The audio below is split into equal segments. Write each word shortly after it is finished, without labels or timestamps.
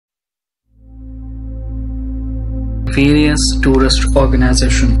various tourist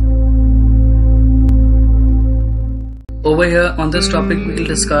organizations. Over here on this topic, we will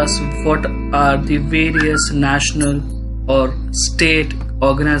discuss what are the various national or state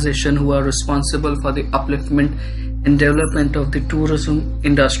organizations who are responsible for the upliftment and development of the tourism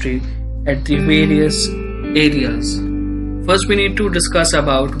industry at the various areas. First, we need to discuss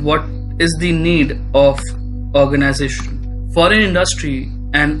about what is the need of organization. For an industry,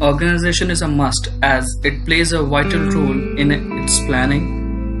 an organization is a must as it plays a vital role in its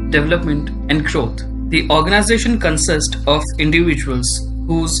planning, development and growth. The organization consists of individuals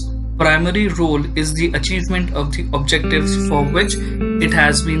whose primary role is the achievement of the objectives for which it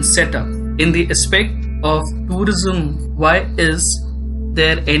has been set up. In the aspect of tourism, why is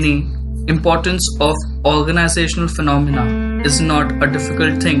there any importance of organizational phenomena is not a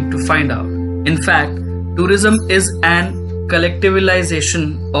difficult thing to find out. In fact, tourism is an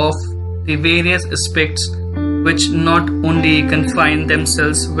collectivization of the various aspects which not only confine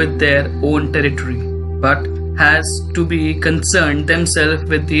themselves with their own territory, but has to be concerned themselves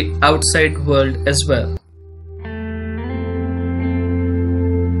with the outside world as well.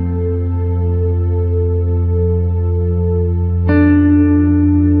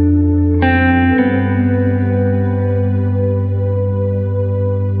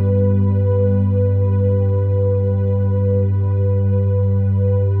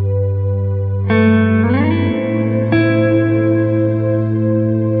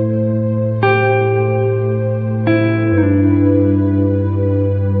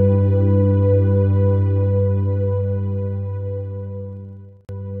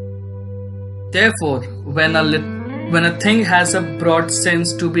 Therefore, when a thing has a broad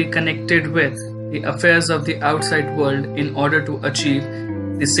sense to be connected with the affairs of the outside world in order to achieve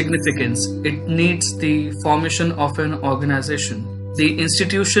the significance, it needs the formation of an organization, the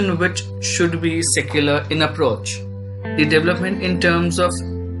institution which should be secular in approach, the development in terms of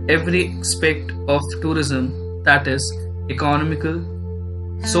every aspect of tourism, that is, economical,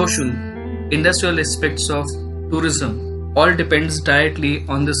 social, industrial aspects of tourism, all depends directly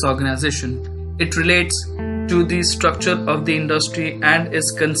on this organization. It relates to the structure of the industry and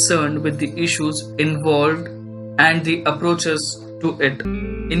is concerned with the issues involved and the approaches to it.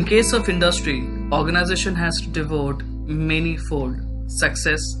 In case of industry, organization has to devote many-fold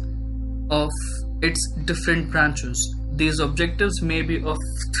success of its different branches. These objectives may be of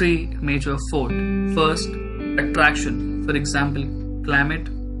three major fold. First, attraction, for example, climate,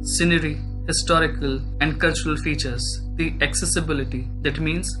 scenery, historical and cultural features. The accessibility, that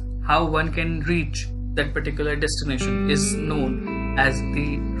means how one can reach that particular destination, is known as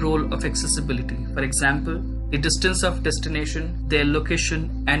the role of accessibility. For example, the distance of destination, their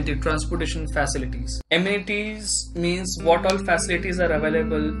location and the transportation facilities. Amenities means what all facilities are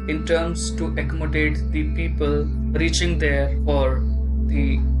available in terms to accommodate the people reaching there for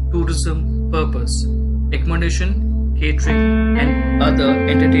the tourism purpose. Accommodation, catering and other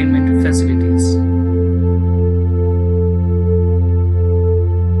entertainment facilities.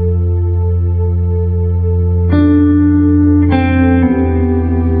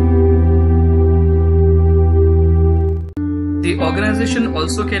 The organization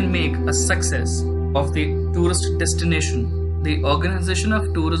also can make a success of the tourist destination. The organization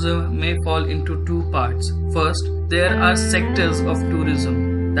of tourism may fall into two parts. First, there are sectors of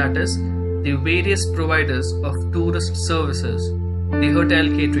tourism, that is, the various providers of tourist services, the hotel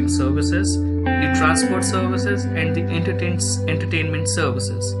catering services, the transport services and the entertainment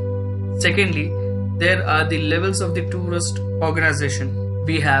services. Secondly, there are the levels of the tourist organization.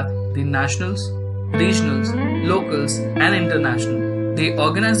 We have the nationals, regionals, locals and international. The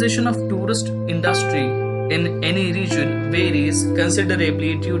organization of tourist industry in any region varies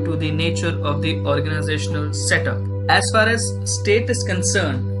considerably due to the nature of the organizational setup. As far as state is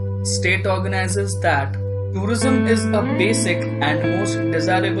concerned, state organizes that tourism is a basic and most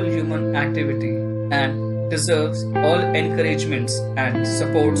desirable human activity and deserves all encouragements and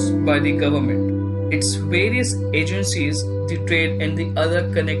supports by the government, its various agencies, the trade and the other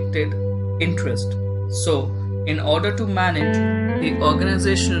connected interest. So, in order to manage the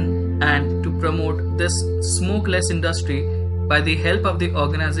organization and to promote this smokeless industry by the help of the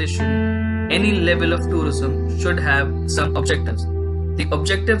organization, any level of tourism should have some objectives. The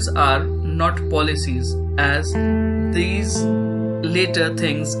objectives are not policies, as these later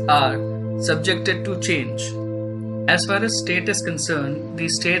things are subjected to change. As far as state is concerned, the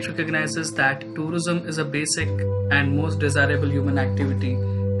state recognizes that tourism is a basic and most desirable human activity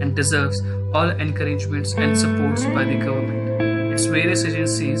and deserves all encouragements and supports by the government, its various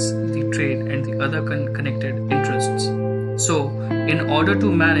agencies, the trade and the other connected interests. So, in order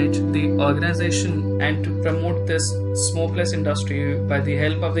to manage the organization and to promote this smokeless industry by the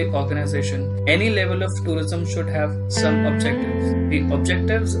help of the organization, any level of tourism should have some objectives. The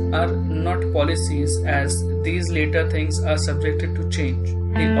objectives are not policies, as these later things are subjected to change.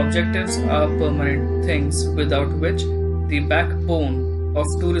 The objectives are permanent things without which the backbone of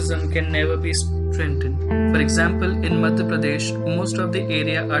tourism can never be strengthened. For example, in Madhya Pradesh, most of the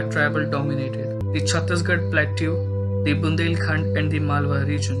area are tribal dominated. The Chhattisgarh Plateau, the Bundelkhand and the Malwa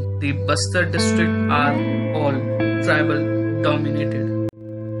region, the Bastar district are all tribal dominated.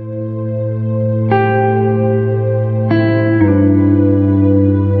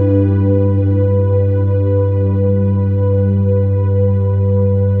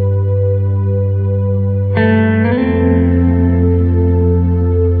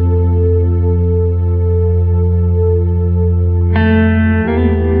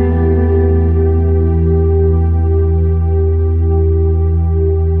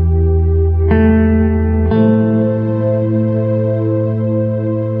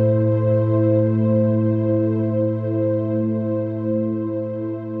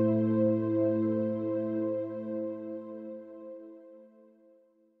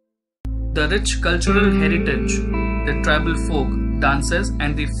 The rich cultural heritage, the tribal folk dances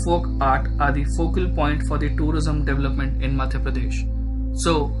and the folk art are the focal point for the tourism development in Madhya Pradesh.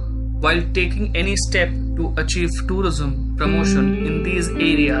 So, while taking any step to achieve tourism promotion in these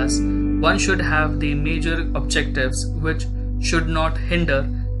areas, one should have the major objectives which should not hinder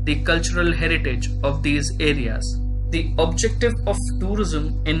the cultural heritage of these areas. The objective of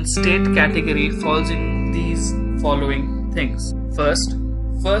tourism in state category falls in these following things. First,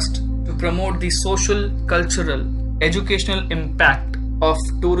 to promote the social, cultural, educational impact of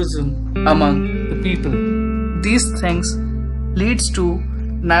tourism among the people. These things leads to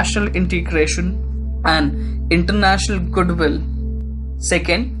national integration and international goodwill.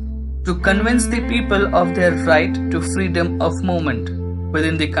 Second, to convince the people of their right to freedom of movement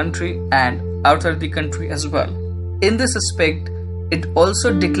within the country and outside the country as well. In this aspect, it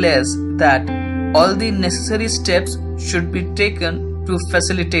also declares that all the necessary steps should be taken to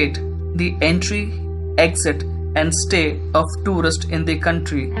facilitate the entry, exit and stay of tourists in the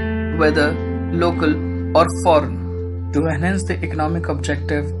country, whether local or foreign, to enhance the economic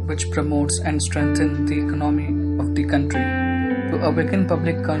objective which promotes and strengthens the economy of the country, to awaken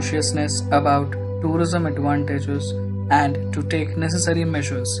public consciousness about tourism advantages and to take necessary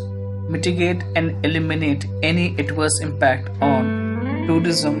measures, mitigate and eliminate any adverse impact on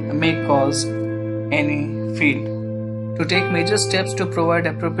tourism may cause any field. To take major steps to provide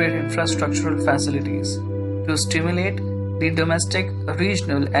appropriate infrastructural facilities, to stimulate the domestic,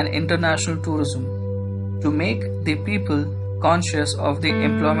 regional and international tourism, to make the people conscious of the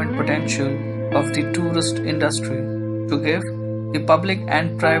employment potential of the tourist industry, to give the public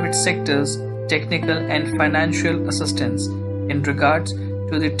and private sectors technical and financial assistance in regards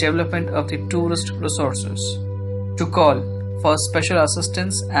to the development of the tourist resources, to call for special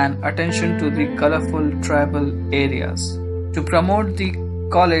assistance and attention to the colorful tribal areas, to promote the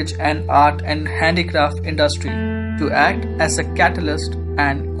college and art and handicraft industry, to act as a catalyst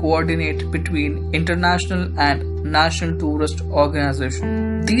and coordinate between international and national tourist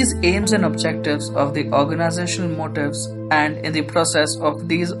organizations. These aims and objectives of the organizational motives, and in the process of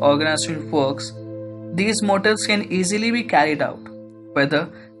these organizational works, these motives can easily be carried out, whether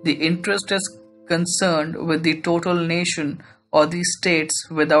the interest is concerned with the total nation or the states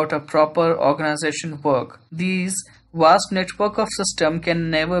without a proper organization work. These vast network of system can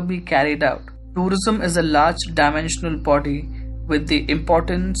never be carried out. Tourism is a large dimensional body with the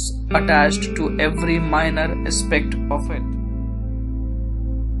importance attached to every minor aspect of it.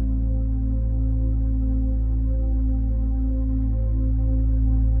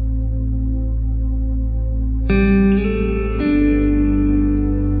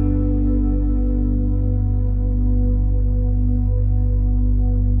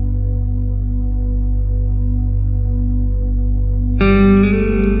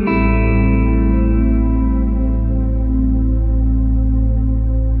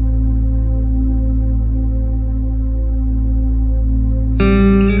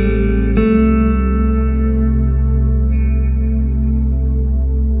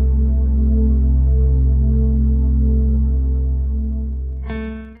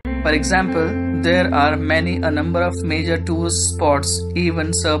 For example, there are a number of major tourist spots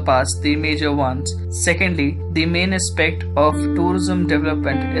even surpass the major ones. Secondly, the main aspect of tourism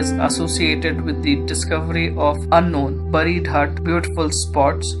development is associated with the discovery of unknown, buried hut, beautiful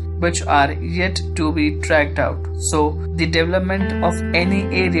spots which are yet to be tracked out. So, the development of any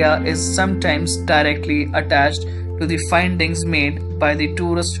area is sometimes directly attached to the findings made by the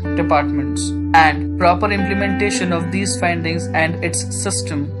tourist departments, and proper implementation of these findings and its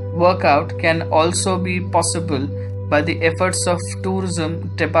system workout can also be possible by the efforts of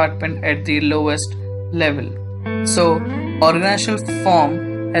tourism department at the lowest level. So, organizational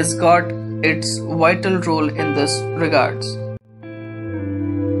form has got its vital role in this regards.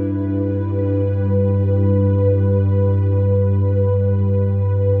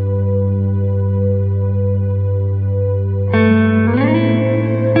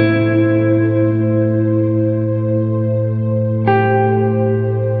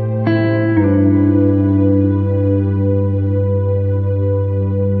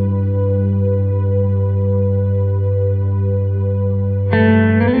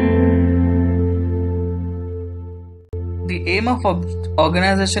 The aim of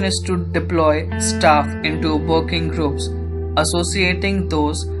organization is to deploy staff into working groups associating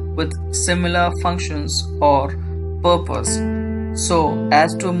those with similar functions or purpose so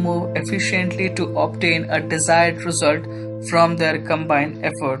as to move efficiently to obtain a desired result from their combined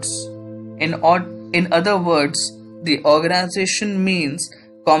efforts. In other words, the organization means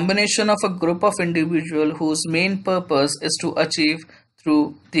combination of a group of individuals whose main purpose is to achieve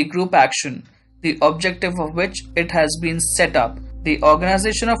through the group action the objective of which it has been set up. The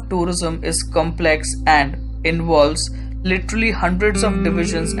organization of tourism is complex and involves literally hundreds of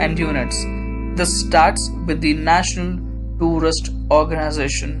divisions and units. This starts with the National Tourist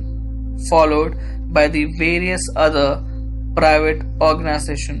Organization, followed by the various other private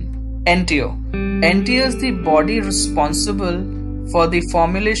organizations. NTO. NTO is the body responsible for the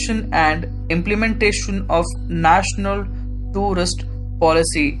formulation and implementation of national tourist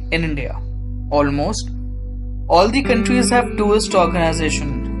policy in India. Almost all the countries have tourist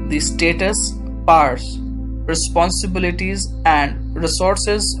organization. The status, powers, responsibilities and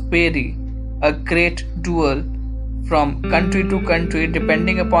resources vary a great deal from country to country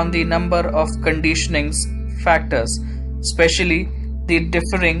depending upon the number of conditioning factors, especially the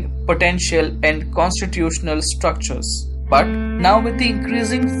differing potential and constitutional structures. But now with the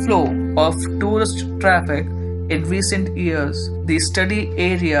increasing flow of tourist traffic in recent years, the study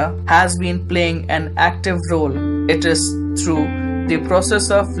area has been playing an active role. It is through the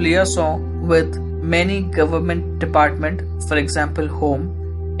process of liaison with many government departments, for example,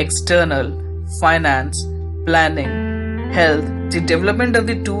 home, external, finance, planning, health, the development of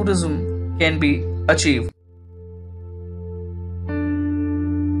the tourism can be achieved.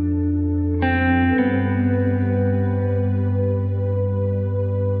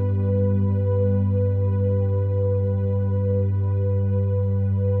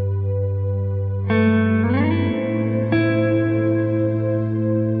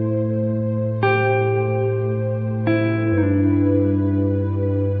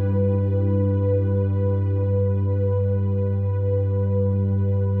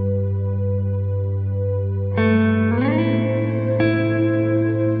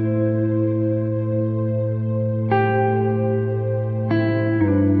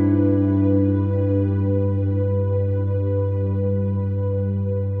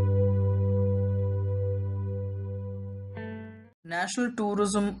 National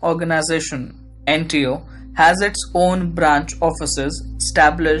Tourism Organization (NTO) has its own branch offices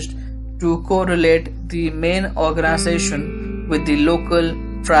established to correlate the main organization with the local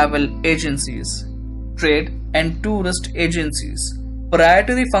travel agencies, trade and tourist agencies. Prior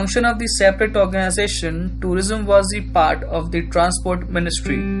to the function of the separate organization, tourism was the part of the Transport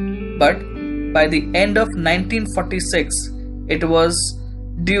Ministry, but by the end of 1946, it was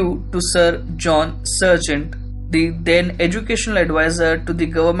due to Sir John Sergeant, the then educational advisor to the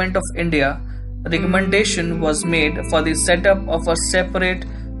Government of India. Recommendation was made for the setup of a separate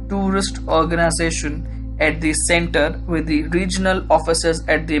tourist organization at the center with the regional offices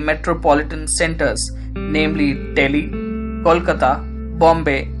at the metropolitan centers, namely Delhi, Kolkata,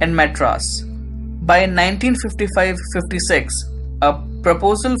 Bombay and Madras. By 1955-56, a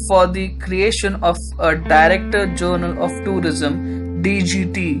proposal for the creation of a Director General of Tourism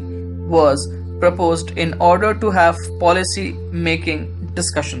 (DGT) was proposed in order to have policy making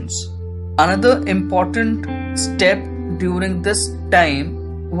discussions. Another important step during this time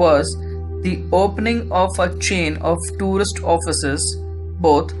was the opening of a chain of tourist offices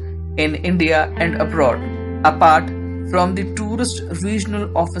both in India and abroad. Apart from the tourist regional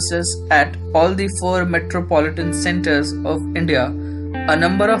offices at all the 4 metropolitan centers of India, a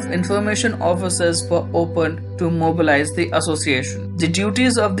number of information offices were opened to mobilize the association. The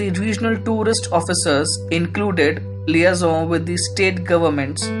duties of the regional tourist officers included liaison with the state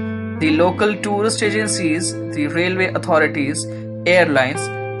governments, the local tourist agencies, the railway authorities, airlines,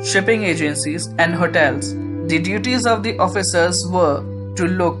 shipping agencies and hotels, The duties of the officers were to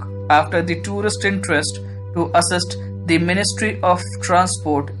look after the tourist interest, to assist the Ministry of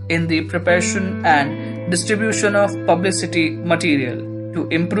Transport in the preparation and distribution of publicity material, to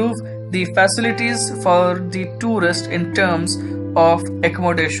improve the facilities for the tourist in terms of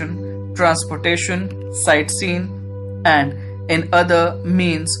accommodation, transportation, sightseeing, and in other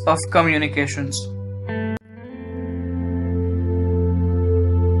means of communications.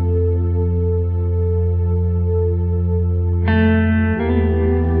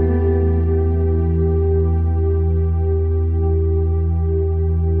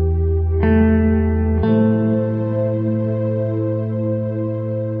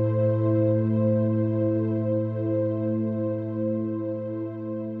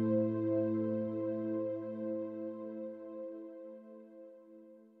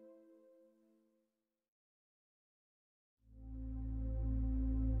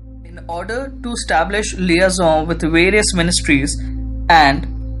 In order to establish liaison with various ministries and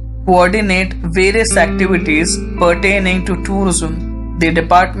coordinate various activities pertaining to tourism, the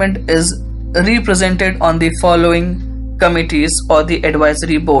department is represented on the following committees or the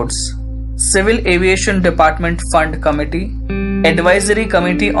advisory boards: Civil Aviation Department Fund Committee, Advisory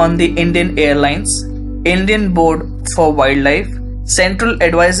Committee on the Indian Airlines, Indian Board for Wildlife, Central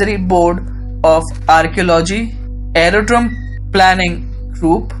Advisory Board of Archaeology, Aerodrome Planning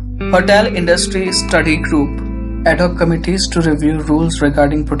Group, Hotel Industry Study Group. Ad hoc committees to review rules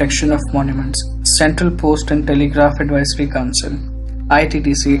regarding protection of monuments: Central Post and Telegraph Advisory Council,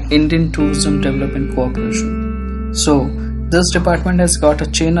 ITTC, Indian Tourism Development Corporation. So, this department has got a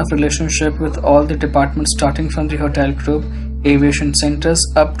chain of relationship with all the departments, starting from the hotel group, aviation centers,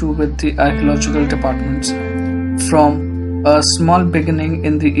 up to with the archaeological departments. From a small beginning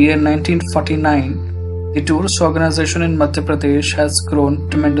in the year 1949, the tourist organization in Madhya Pradesh has grown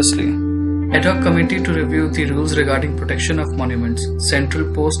tremendously. Ad hoc committee to review the rules regarding protection of monuments: Central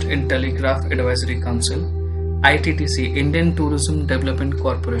Post and Telegraph Advisory Council, ITTC, Indian Tourism Development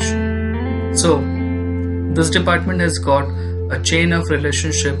Corporation. So, this department has got a chain of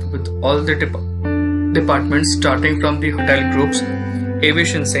relationship with all the departments, starting from the hotel groups,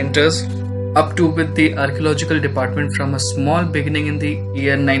 aviation centers, up to with the archaeological department. From a small beginning in the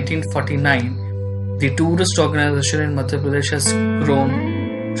year 1949, the tourist organization in Madhya Pradesh has grown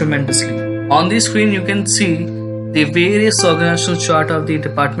tremendously. On the screen you can see the various organizational chart of the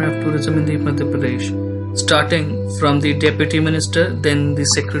Department of Tourism in the Madhya Pradesh, starting from the Deputy Minister, then the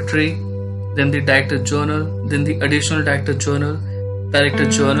Secretary, then the Director General, then the Additional Director General, Director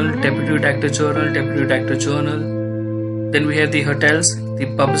General, Deputy Director General, Deputy Director General. Then we have the hotels,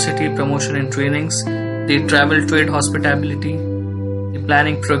 the publicity, promotion and trainings, the travel, trade, hospitality, the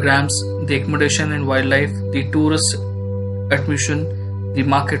planning programs, the accommodation and wildlife, the tourist admission, the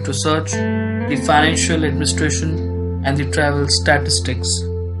market research, the financial administration, and the travel statistics.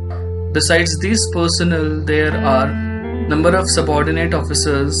 Besides these personnel, there are number of subordinate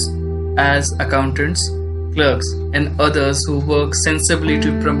officers as accountants, clerks, and others who work sensibly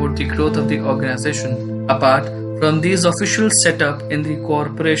to promote the growth of the organization. Apart from these officials set up in the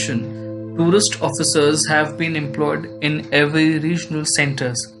corporation, tourist officers have been employed in every regional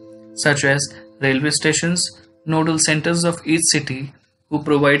centers, such as railway stations, nodal centers of each city, who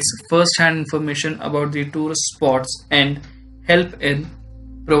provides first-hand information about the tourist spots and help in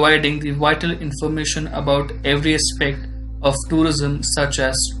providing the vital information about every aspect of tourism, such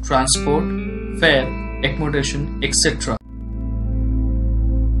as transport, fare, accommodation, etc.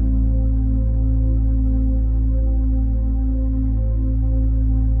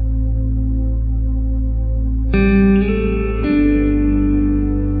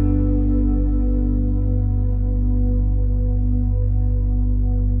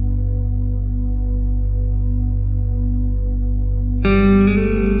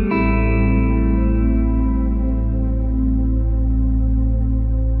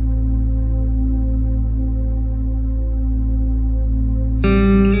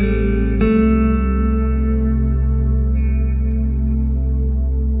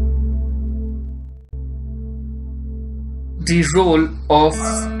 The role of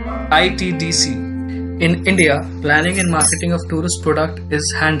ITDC. In India, planning and marketing of tourist product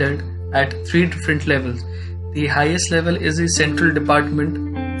is handled at 3 different levels. The highest level is the Central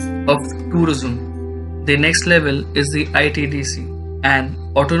Department of Tourism. The next level is the ITDC, an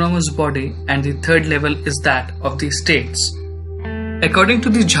autonomous body, and the third level is that of the states. According to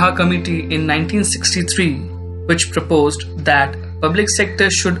the Jha Committee in 1963, which proposed that public sector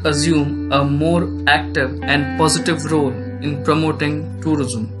should assume a more active and positive role in promoting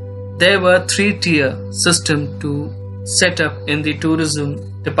tourism, there were 3-tier system to set up in the tourism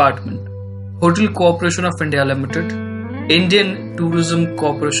department: Hotel Corporation of India Limited, Indian Tourism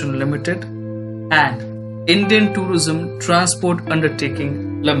Corporation Limited, and Indian Tourism Transport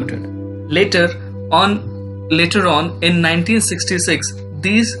Undertaking Limited. Later on in 1966,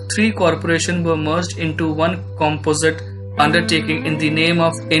 these three corporations were merged into one composite undertaking in the name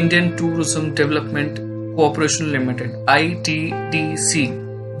of Indian Tourism Development Corporation Limited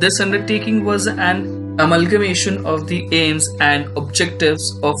 (ITDC). This undertaking was an amalgamation of the aims and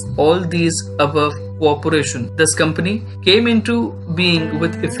objectives of all these above corporations. This company came into being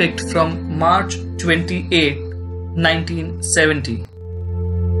with effect from March 28, 1970.